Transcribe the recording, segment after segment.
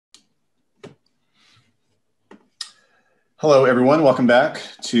Hello, everyone. Welcome back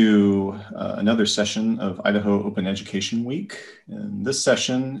to another session of Idaho Open Education Week. And this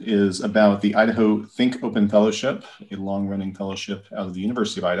session is about the Idaho Think Open Fellowship, a long-running fellowship out of the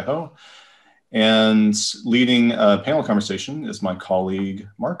University of Idaho. And leading a panel conversation is my colleague,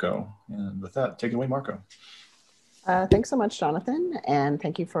 Marco. And with that, take it away, Marco. Thanks so much, Jonathan, and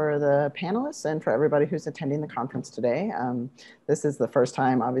thank you for the panelists and for everybody who's attending the conference today. This is the first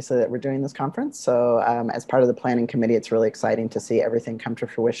time, obviously, that we're doing this conference, so as part of the planning committee, it's really exciting to see everything come to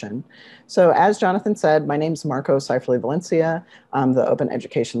fruition. So as Jonathan said, my name's Marco Seifele Valencia. I'm the Open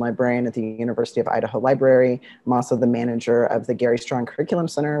Education Librarian at the University of Idaho Library. I'm also the manager of the Gary Strong Curriculum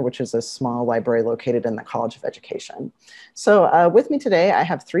Center, which is a small library located in the College of Education. So with me today, I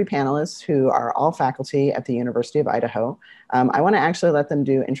have three panelists who are all faculty at the University of Idaho. I want to actually let them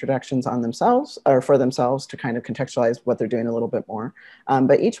do introductions on themselves or for themselves to kind of contextualize what they're doing a little bit more.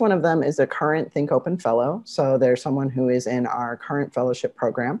 But each one of them is a current Think Open Fellow. So there's someone who is in our current fellowship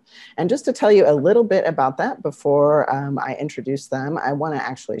program. And just to tell you a little bit about that before I introduce them, I want to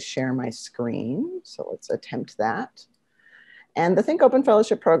actually share my screen. So let's attempt that. And the Think Open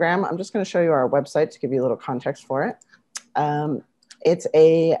Fellowship program, I'm just going to show you our website to give you a little context for it. It's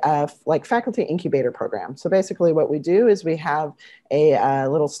a like faculty incubator program. So basically what we do is we have a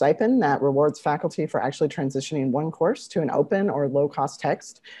little stipend that rewards faculty for actually transitioning one course to an open or low cost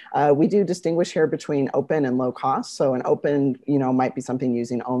text. We do distinguish here between open and low cost. So an open, might be something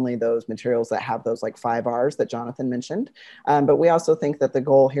using only those materials that have those like 5 R's that Jonathan mentioned. But we also think that the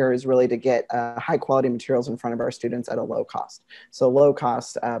goal here is really to get high quality materials in front of our students at a low cost. So low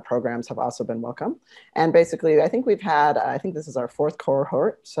cost programs have also been welcome. And basically, I think we've had, I think this is our 4th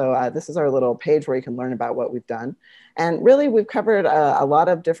cohort. So this is our little page where you can learn about what we've done. And really, we've covered a lot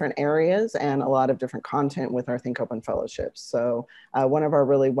of different areas and a lot of different content with our Think Open Fellowships. So one of our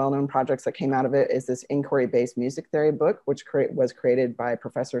really well-known projects that came out of it is this inquiry-based music theory book, which was created by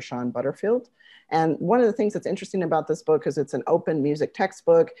Professor Sean Butterfield. And one of the things that's interesting about this book is it's an open music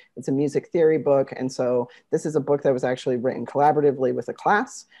textbook, it's a music theory book. And so this is a book that was actually written collaboratively with a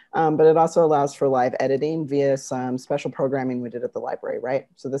class, but it also allows for live editing via some special programming we did at the library, right?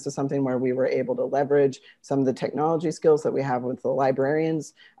 So this is something where we were able to leverage some of the technology skills that we have with the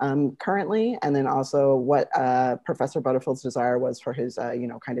librarians currently, and then also what Professor Butterfield's desire was for his,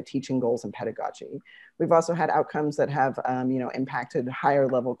 kind of teaching goals and pedagogy. We've also had outcomes that have, impacted higher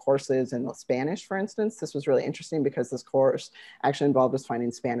level courses in Spanish, for instance. This was really interesting because this course actually involved us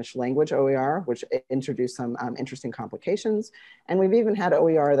finding Spanish language OER, which introduced some interesting complications. And we've even had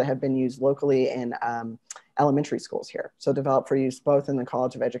OER that have been used locally in elementary schools here. So developed for use both in the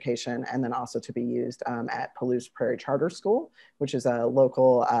College of Education and then also to be used at Palouse Prairie Charter School, which is a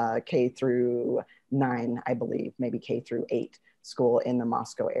local K through 9, I believe, maybe K through 8 school in the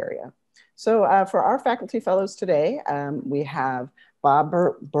Moscow area. So for our faculty fellows today, we have Bob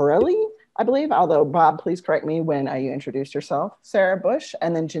Borrelli, I believe, although Bob, please correct me when you introduce yourself, Sarah Bush,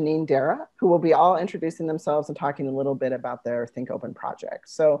 and then Janine Darragh, who will be all introducing themselves and talking a little bit about their Think Open project.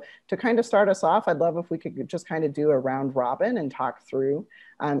 So to kind of start us off, I'd love if we could just kind of do a round robin and talk through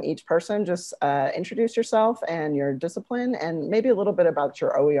each person. Just introduce yourself and your discipline and maybe a little bit about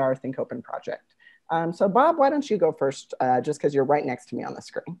your OER Think Open project. So Bob, why don't you go first, just because you're right next to me on the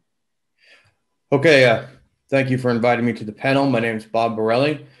screen. Okay, thank you for inviting me to the panel. My name is Bob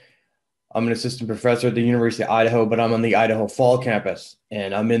Borrelli. I'm an assistant professor at the University of Idaho, but I'm on the Idaho Fall campus,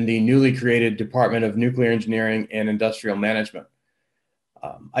 and I'm in the newly created Department of Nuclear Engineering and Industrial Management.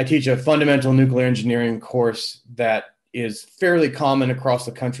 I teach a fundamental nuclear engineering course that is fairly common across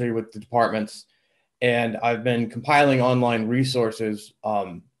the country with the departments, and I've been compiling online resources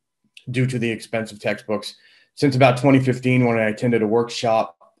due to the expense of textbooks since about 2015 when I attended a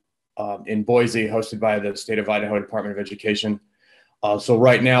workshop in Boise hosted by the State of Idaho Department of Education. So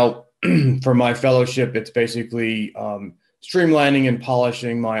right now, for my fellowship, it's basically streamlining and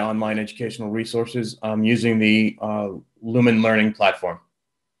polishing my online educational resources using the Lumen Learning platform.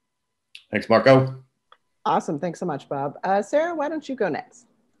 Thanks, Marco. Awesome. Thanks so much, Bob. Sarah, why don't you go next?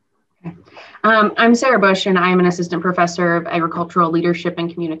 I'm Sarah Bush, and I'm an assistant professor of agricultural leadership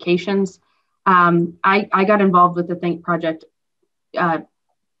and communications. I got involved with the Think project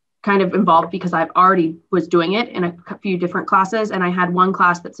kind of involved because I've already was doing it in a few different classes. And I had one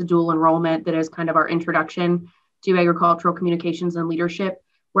class that's a dual enrollment that is kind of our introduction to agricultural communications and leadership,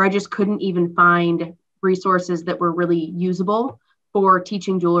 where I just couldn't even find resources that were really usable for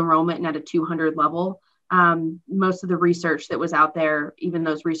teaching dual enrollment and at a 200 level. Most of the research that was out there, even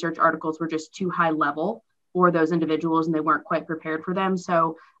those research articles, were just too high level for those individuals and they weren't quite prepared for them.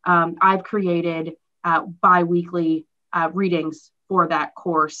 So I've created bi-weekly readings for that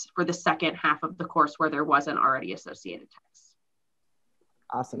course for the second half of the course where there wasn't already associated text.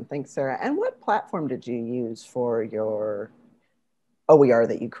 Awesome. Thanks, Sarah. And what platform did you use for your OER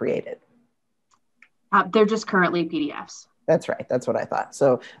that you created? They're just currently PDFs. That's right. That's what I thought.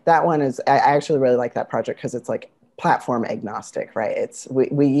 So that one is, I actually really like that project because it's like platform agnostic, right?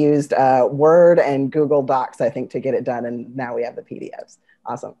 We used Word and Google Docs, I think, to get it done. And now we have the PDFs.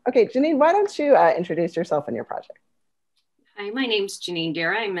 Awesome. Okay, Janine, why don't you introduce yourself and your project? Hi, my name's Janine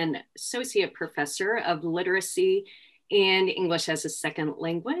Darragh. I'm an associate professor of literacy and English as a second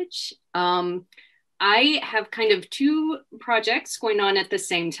language. I have kind of two projects going on at the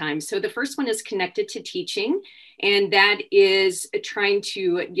same time. So the first one is connected to teaching, and that is trying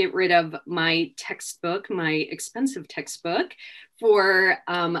to get rid of my textbook, my expensive textbook, for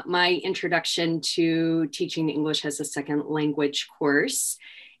my introduction to teaching English as a second language course.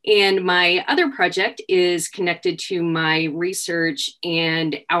 And my other project is connected to my research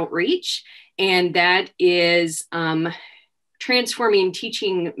and outreach, and that is transforming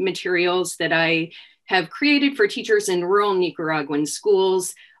teaching materials that I have created for teachers in rural Nicaraguan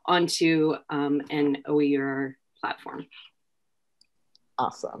schools onto an OER platform.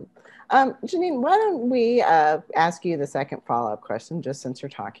 Awesome. Janine, why don't we ask you the second follow-up question, just since you're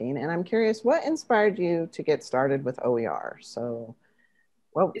talking. And I'm curious, what inspired you to get started with OER? So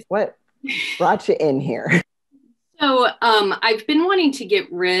what brought you in here? So I've been wanting to get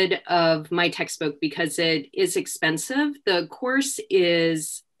rid of my textbook because it is expensive. The course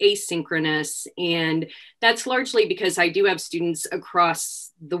is asynchronous, and that's largely because I do have students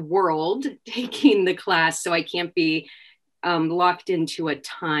across the world taking the class, so I can't be locked into a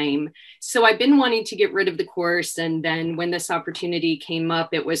time. So I've been wanting to get rid of the course, and then when this opportunity came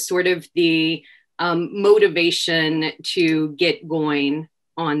up, it was sort of the motivation to get going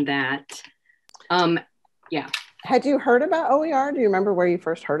on that. Yeah. Had you heard about OER? Do you remember where you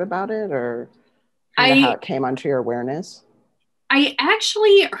first heard about it, or kind of how it came onto your awareness? I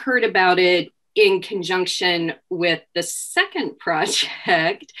actually heard about it in conjunction with the second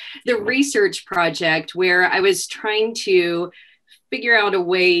project, the research project, where I was trying to figure out a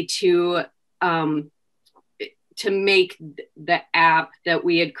way to make the app that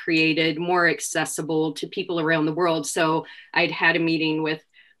we had created more accessible to people around the world. So I'd had a meeting with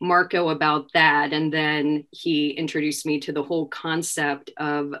Marco about that, and then he introduced me to the whole concept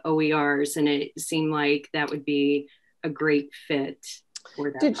of OERs, and it seemed like that would be a great fit for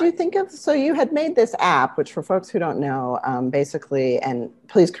that. Did you think of, so you had made this app, which for folks who don't know, basically, and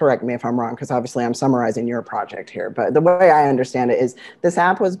please correct me if I'm wrong, because obviously I'm summarizing your project here, but the way I understand it is this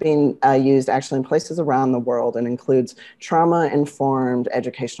app was being used actually in places around the world and includes trauma-informed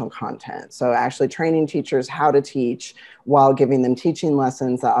educational content. So actually training teachers how to teach while giving them teaching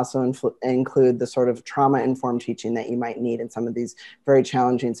lessons that also include the sort of trauma-informed teaching that you might need in some of these very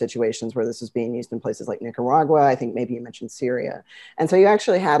challenging situations where this is being used in places like Nicaragua. I think maybe you mentioned Syria. And so you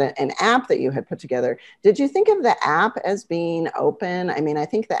actually had an app that you had put together. Did you think of the app as being open? I mean, I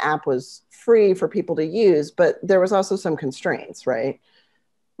think the app was free for people to use, but there was also some constraints, right?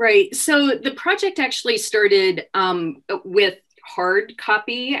 Right. So the project actually started with hard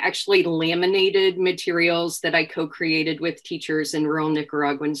copy, actually laminated materials that I co-created with teachers in rural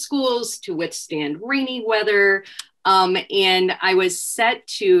Nicaraguan schools to withstand rainy weather. And I was set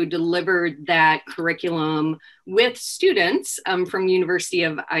to deliver that curriculum with students from University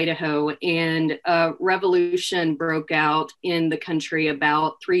of Idaho, and a revolution broke out in the country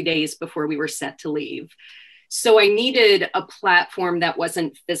about 3 days before we were set to leave. So I needed a platform that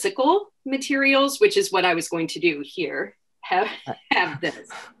wasn't physical materials, which is what I was going to do here, have this.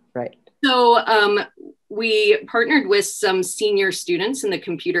 Right. So we partnered with some senior students in the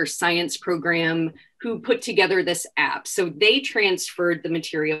computer science program who put together this app. So they transferred the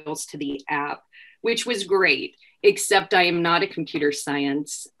materials to the app, which was great, except I am not a computer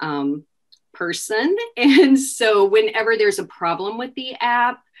science person. And so whenever there's a problem with the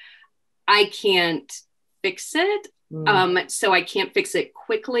app, I can't fix it. So I can't fix it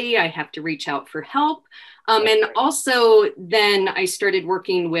quickly. I have to reach out for help. And also then I started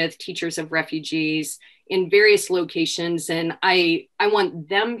working with teachers of refugees in various locations, and I want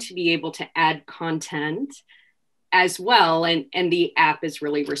them to be able to add content as well. And the app is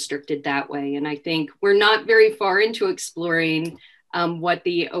really restricted that way. And I think we're not very far into exploring what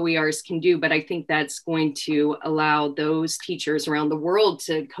the OERs can do, but I think that's going to allow those teachers around the world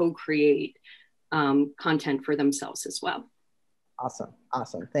to co-create content for themselves as well. Awesome.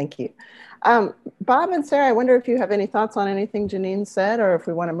 Awesome. Thank you. Bob and Sarah, I wonder if you have any thoughts on anything Janine said, or if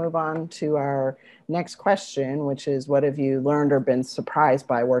we want to move on to our next question, which is, what have you learned or been surprised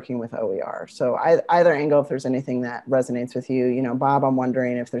by working with OER? So either angle, if there's anything that resonates with you, Bob, I'm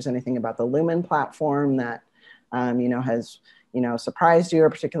wondering if there's anything about the Lumen platform that, has, surprised you or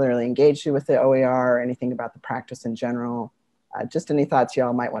particularly engaged you with the OER, or anything about the practice in general. Just any thoughts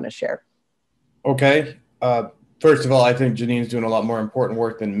y'all might want to share. Okay. First of all, I think Janine's doing a lot more important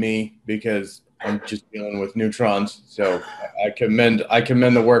work than me because I'm just dealing with neutrons. So I commend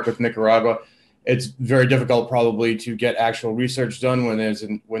the work with Nicaragua. It's very difficult probably to get actual research done when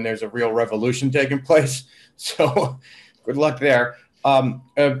there's a real revolution taking place. So good luck there.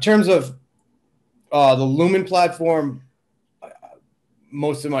 In terms of the Lumen platform,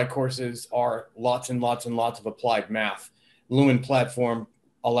 most of my courses are lots and lots and lots of applied math. Lumen platform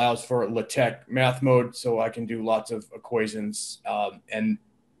allows for LaTeX math mode, so I can do lots of equations, and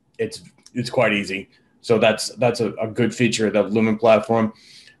it's quite easy. So that's a good feature of the Lumen platform.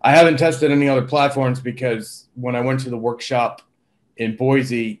 I haven't tested any other platforms because when I went to the workshop in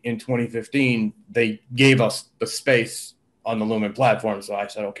Boise in 2015, they gave us the space on the Lumen platform. So I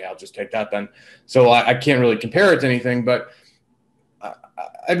said, okay, I'll just take that then. So I can't really compare it to anything, but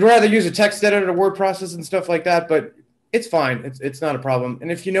I'd rather use a text editor to word process and stuff like that, but it's fine. It's not a problem.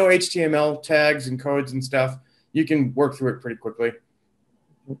 And if you know HTML tags and codes and stuff, you can work through it pretty quickly.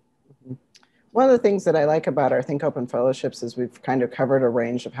 One of the things that I like about our Think Open Fellowships is we've kind of covered a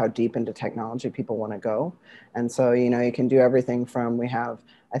range of how deep into technology people want to go. And so, you can do everything from, we have,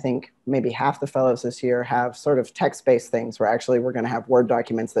 I think maybe half the fellows this year have sort of text-based things where actually we're going to have Word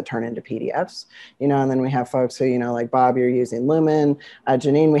documents that turn into PDFs, and then we have folks who, like Bob, you're using Lumen.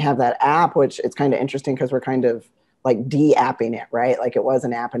 Janine, we have that app, which it's kind of interesting because we're kind of like de-apping it, right? Like it was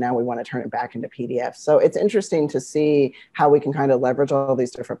an app and now we want to turn it back into PDF. So it's interesting to see how we can kind of leverage all these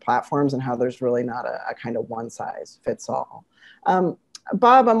different platforms and how there's really not a kind of one size fits all.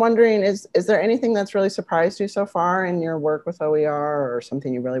 Bob, I'm wondering, is there anything that's really surprised you so far in your work with OER, or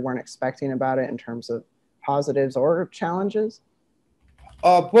something you really weren't expecting about it in terms of positives or challenges?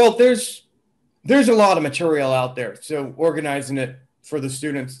 Well, there's a lot of material out there. So organizing it for the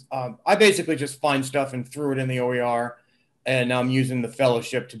students, I basically just find stuff and threw it in the OER, and I'm using the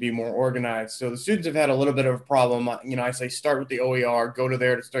fellowship to be more organized. So the students have had a little bit of a problem. I say, start with the OER, go to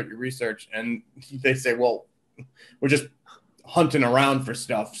there to start your research. And they say, well, we're just hunting around for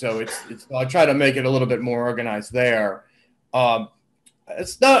stuff. So I try to make it a little bit more organized there.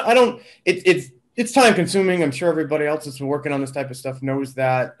 It's time consuming. I'm sure everybody else that's been working on this type of stuff knows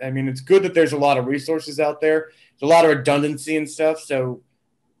that. I mean, it's good that there's a lot of resources out there. There's a lot of redundancy and stuff. So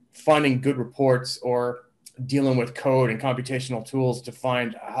finding good reports or dealing with code and computational tools to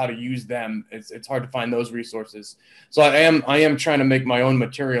find how to use them, it's hard to find those resources. So I am trying to make my own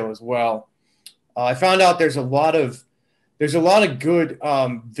material as well. I found out there's a lot of good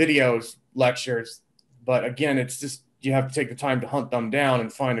videos, lectures, but again, it's just, you have to take the time to hunt them down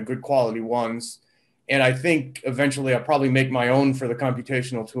and find the good quality ones. And I think eventually I'll probably make my own for the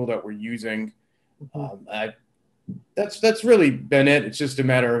computational tool that we're using. That's really been it. It's just a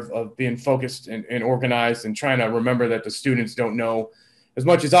matter of being focused and organized and trying to remember that the students don't know as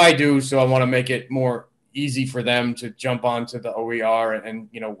much as I do. So I want to make it more easy for them to jump onto the OER and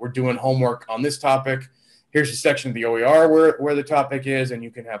we're doing homework on this topic. Here's a section of the OER where the topic is, and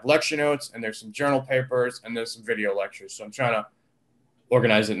you can have lecture notes, and there's some journal papers, and there's some video lectures. So I'm trying to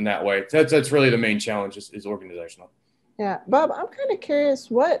organize it in that way. That's really the main challenge is organizational. Yeah, Bob, I'm kind of curious,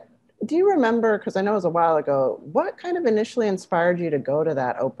 what do you remember, because I know it was a while ago, what kind of initially inspired you to go to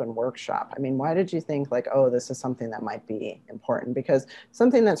that open workshop? I mean, why did you think like, oh, this is something that might be important? Because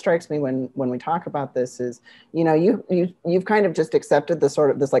something that strikes me when we talk about this is, you've kind of just accepted this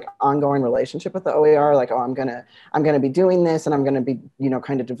like ongoing relationship with the OER, like, oh, I'm gonna be doing this, and I'm gonna be,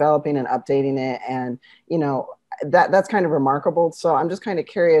 kind of developing and updating it, and that's kind of remarkable. So I'm just kind of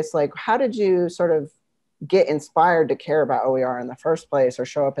curious, like, how did you sort of get inspired to care about OER in the first place, or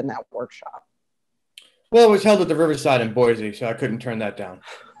show up in that workshop? Well, it was held at the Riverside in Boise, so I couldn't turn that down.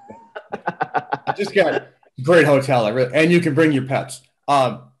 I just got a great hotel, and you can bring your pets.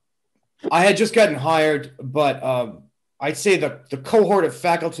 I had just gotten hired, but I'd say the cohort of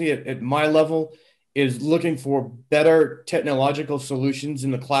faculty at my level is looking for better technological solutions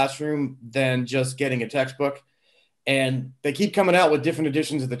in the classroom than just getting a textbook. And they keep coming out with different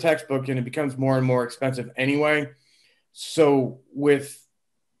editions of the textbook, and it becomes more and more expensive anyway. So with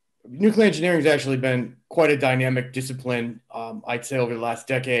nuclear engineering has actually been quite a dynamic discipline. I'd say over the last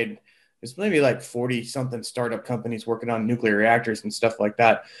decade, there's maybe like 40 something startup companies working on nuclear reactors and stuff like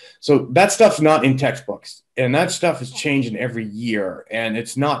that. So that stuff's not in textbooks, and that stuff is changing every year. And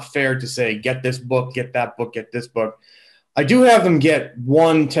it's not fair to say, get this book, get that book, get this book. I do have them get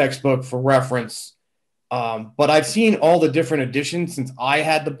one textbook for reference. But I've seen all the different editions since I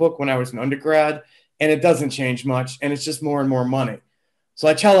had the book when I was an undergrad, and it doesn't change much, and it's just more and more money. So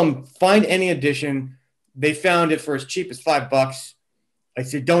I tell them, find any edition, they found it for as cheap as $5. I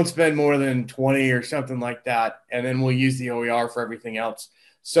said, don't spend more than 20 or something like that. And then we'll use the OER for everything else.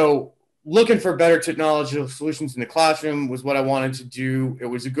 So looking for better technological solutions in the classroom was what I wanted to do. It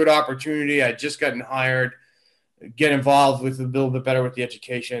was a good opportunity. I just gotten hired, get involved with a little bit better with the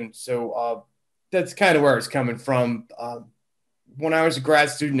education. So that's kind of where it's coming from. When I was a grad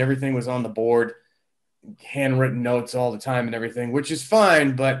student, everything was on the board, handwritten notes all the time and everything, which is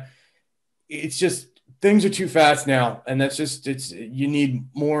fine, but it's just things are too fast now. And that's just, you need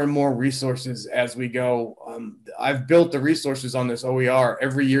more and more resources as we go. I've built the resources on this OER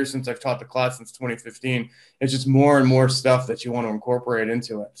every year since I've taught the class since 2015. It's just more and more stuff that you want to incorporate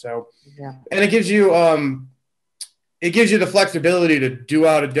into it. So, yeah. And it gives you the flexibility to do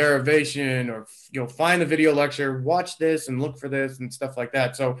out a derivation or, find the video lecture, watch this and look for this and stuff like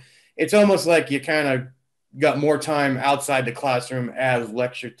that. So it's almost like you kind of got more time outside the classroom as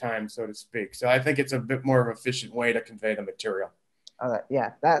lecture time, so to speak. So I think it's a bit more of an efficient way to convey the material.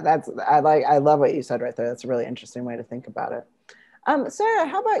 Yeah, I love what you said right there. That's a really interesting way to think about it. Sarah,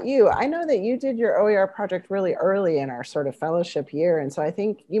 how about you? I know that you did your OER project really early in our sort of fellowship year. And so I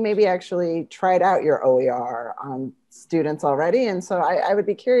think you maybe actually tried out your OER on students already. And so I would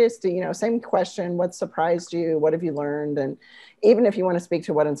be curious to, same question, what surprised you? What have you learned? And even if you want to speak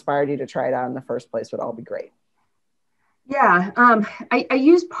to what inspired you to try it out in the first place, would all be great. Yeah, I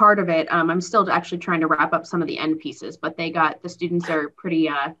used part of it. I'm still actually trying to wrap up some of the end pieces, but the students are pretty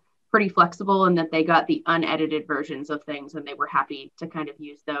flexible in that they got the unedited versions of things and they were happy to kind of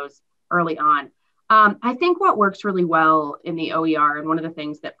use those early on. I think what works really well in the OER, and one of the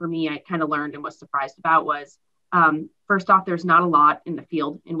things that for me I kind of learned and was surprised about was, first off, there's not a lot in the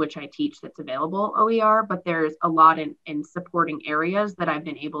field in which I teach that's available OER, but there's a lot in supporting areas that I've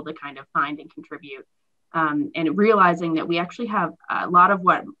been able to kind of find and contribute. And realizing that we actually have a lot of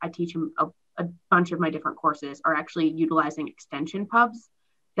what I teach in a bunch of my different courses are actually utilizing extension pubs.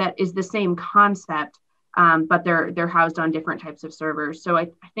 That is the same concept, but they're housed on different types of servers. So I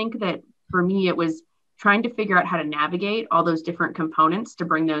think that for me, it was trying to figure out how to navigate all those different components to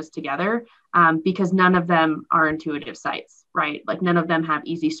bring those together, because none of them are intuitive sites, right? Like none of them have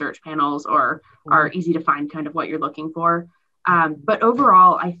easy search panels or are easy to find kind of what you're looking for. But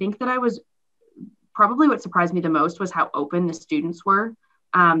overall, I think that probably what surprised me the most was how open the students were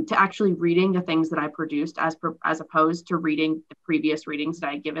to actually reading the things that I produced as opposed to reading the previous readings that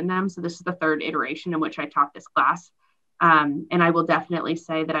I had given them. So this is the third iteration in which I taught this class. And I will definitely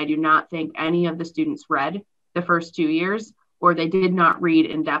say that I do not think any of the students read the first 2 years, or they did not read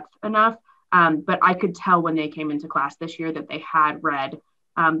in depth enough. But I could tell when they came into class this year that they had read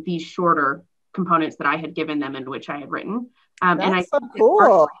these shorter components that I had given them and which I had written. And I so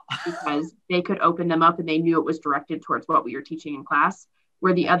cool because they could open them up and they knew it was directed towards what we were teaching in class,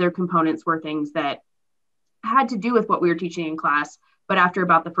 where the other components were things that had to do with what we were teaching in class. But after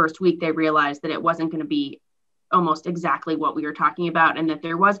about the first week, they realized that it wasn't going to be almost exactly what we were talking about, and that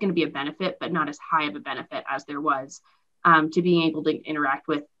there was going to be a benefit, but not as high of a benefit as there was to being able to interact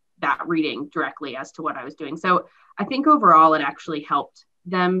with that reading directly as to what I was doing. So I think overall it actually helped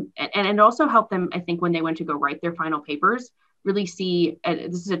them, and it also helped them, I think, when they went to go write their final papers, really see,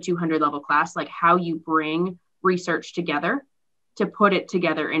 this is a 200 level class, like how you bring research together to put it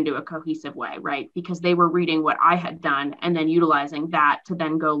together into a cohesive way, right? Because they were reading what I had done and then utilizing that to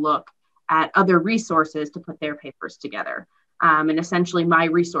then go look at other resources to put their papers together. And essentially my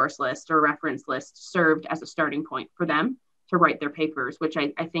resource list or reference list served as a starting point for them to write their papers, which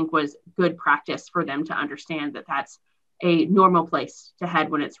I think was good practice for them to understand that that's a normal place to head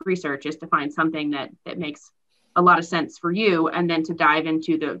when it's research, is to find something that makes a lot of sense for you, and then to dive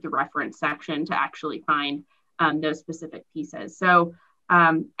into the reference section to actually find those specific pieces. So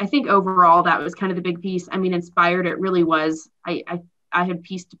I think overall that was kind of the big piece. I mean, inspired, it really was, I had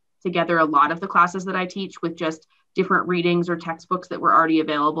pieced together a lot of the classes that I teach with just different readings or textbooks that were already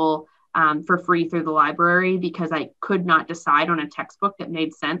available for free through the library, because I could not decide on a textbook that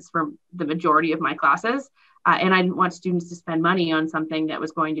made sense for the majority of my classes. And I didn't want students to spend money on something that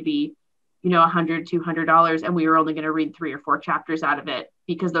was going to be, $100, $200, and we were only going to read 3 or 4 chapters out of it,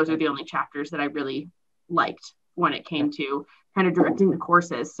 because those are the only chapters that I really liked when it came to kind of directing the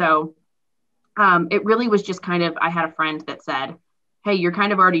courses. So it really was just kind of, I had a friend that said, hey, you're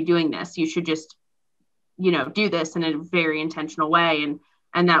kind of already doing this. You should just, do this in a very intentional way.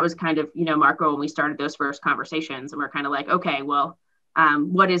 And that was kind of, Marco, when we started those first conversations, and we're kind of like, okay, well,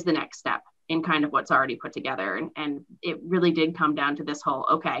 what is the next step in kind of what's already put together? And it really did come down to this whole,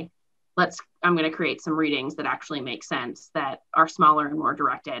 okay, I'm going to create some readings that actually make sense, that are smaller and more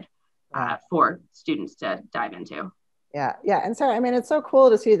directed for students to dive into. Yeah, yeah. And so, I mean, it's so cool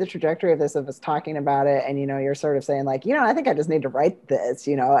to see the trajectory of this, of us talking about it. And, you're sort of saying like, I think I just need to write this,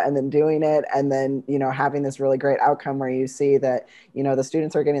 and then doing it. And then, having this really great outcome where you see that, the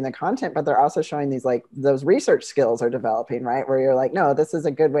students are getting the content, but they're also showing these, like, those research skills are developing, right? Where you're like, no, this is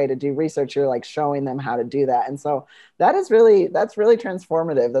a good way to do research. You're like showing them how to do that. And so that's really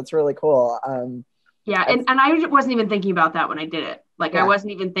transformative. That's really cool. Yeah, and I wasn't even thinking about that when I did it. Like, yeah. I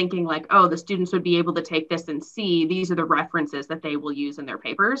wasn't even thinking like, oh, the students would be able to take this and see these are the references that they will use in their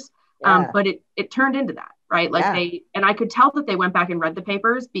papers. Yeah. But it turned into that, right? Like and I could tell that they went back and read the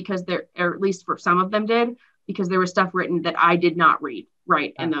papers because or at least for some of them did, because there was stuff written that I did not read,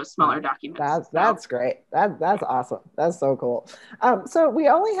 right, in those smaller documents. That's great. That's awesome. That's so cool. So we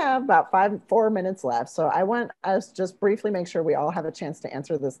only have about 4 minutes left. So I want us just briefly make sure we all have a chance to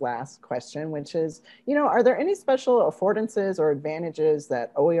answer this last question, which is, are there any special affordances or advantages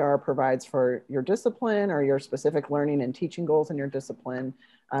that OER provides for your discipline or your specific learning and teaching goals in your discipline?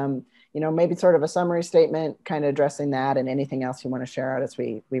 Maybe sort of a summary statement kind of addressing that, and anything else you want to share out as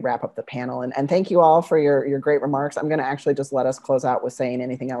we wrap up the panel. And thank you all for your great remarks. I'm going to actually just let us close out with saying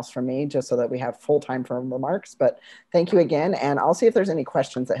anything else from me, just so that we have full time for remarks. But thank you again. And I'll see if there's any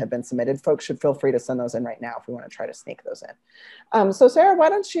questions that have been submitted. Folks should feel free to send those in right now if we want to try to sneak those in. So Sarah, why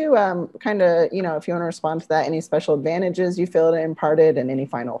don't you kind of, if you want to respond to that, any special advantages you feel it imparted, and any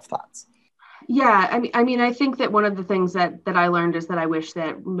final thoughts? Yeah, I think that one of the things that I learned is that I wish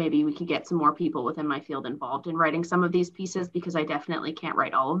that maybe we could get some more people within my field involved in writing some of these pieces, because I definitely can't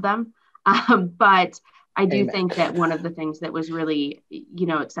write all of them. But I do think that one of the things that was really,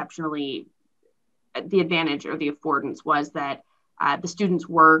 exceptionally the advantage or the affordance was that the students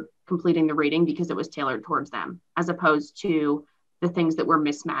were completing the reading because it was tailored towards them, as opposed to the things that were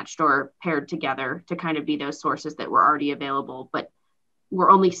mismatched or paired together to kind of be those sources that were already available, but were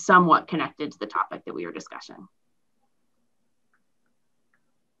only somewhat connected to the topic that we were discussing.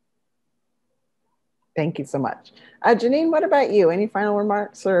 Thank you so much. Janine, what about you? Any final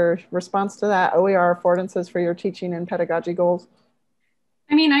remarks or response to that? OER affordances for your teaching and pedagogy goals?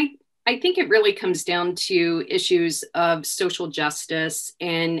 I think it really comes down to issues of social justice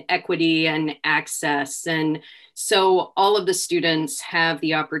and equity and access. And so all of the students have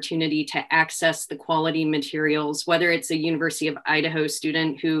the opportunity to access the quality materials, whether it's a University of Idaho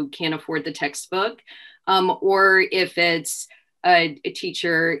student who can't afford the textbook, or if it's a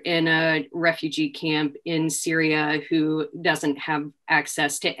teacher in a refugee camp in Syria who doesn't have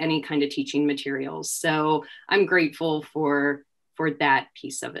access to any kind of teaching materials. So I'm grateful for that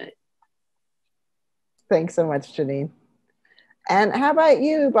piece of it. Thanks so much, Janine. And how about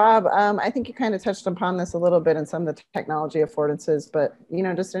you, Bob? I think you kind of touched upon this a little bit in some of the technology affordances, but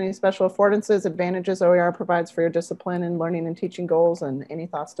just any special affordances, advantages OER provides for your discipline and learning and teaching goals, and any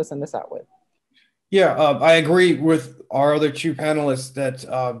thoughts to send us out with? Yeah, I agree with our other two panelists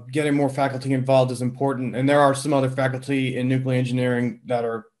that getting more faculty involved is important. And there are some other faculty in nuclear engineering that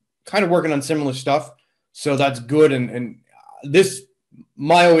are kind of working on similar stuff. So that's good. And this,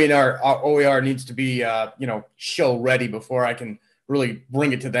 my OER needs to be, show ready before I can really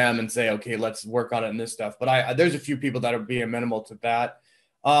bring it to them and say, okay, let's work on it and this stuff. But there's a few people that would be amenable to that.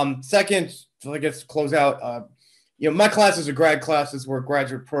 Second, so I guess to close out, my classes are grad classes. We're a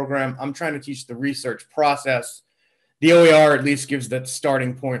graduate program. I'm trying to teach the research process. The OER at least gives that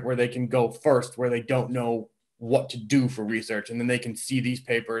starting point where they can go first, where they don't know what to do for research. And then they can see these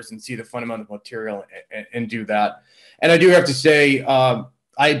papers and see the fundamental material and do that. And I do have to say,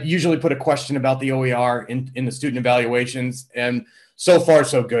 I usually put a question about the OER in the student evaluations. And so far,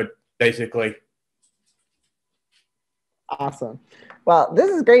 so good, basically. Awesome. Well, this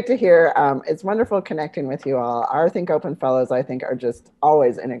is great to hear. It's wonderful connecting with you all. Our Think Open Fellows, I think, are just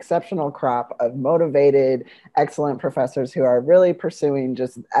always an exceptional crop of motivated, excellent professors who are really pursuing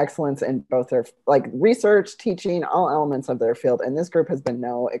just excellence in both their research, teaching, all elements of their field. And this group has been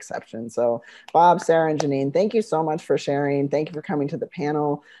no exception. So Bob, Sarah, and Janine, thank you so much for sharing. Thank you for coming to the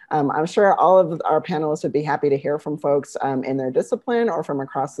panel. I'm sure all of our panelists would be happy to hear from folks in their discipline or from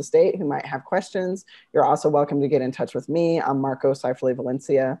across the state who might have questions. You're also welcome to get in touch with me. I'm Marco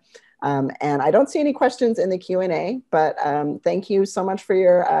Valencia. And I don't see any questions in the Q&A, but thank you so much for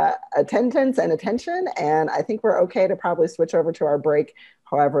your attendance and attention. And I think we're okay to probably switch over to our break,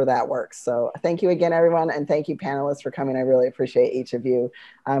 however that works. So thank you again, everyone. And thank you, panelists, for coming. I really appreciate each of you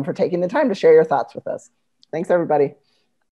for taking the time to share your thoughts with us. Thanks, everybody.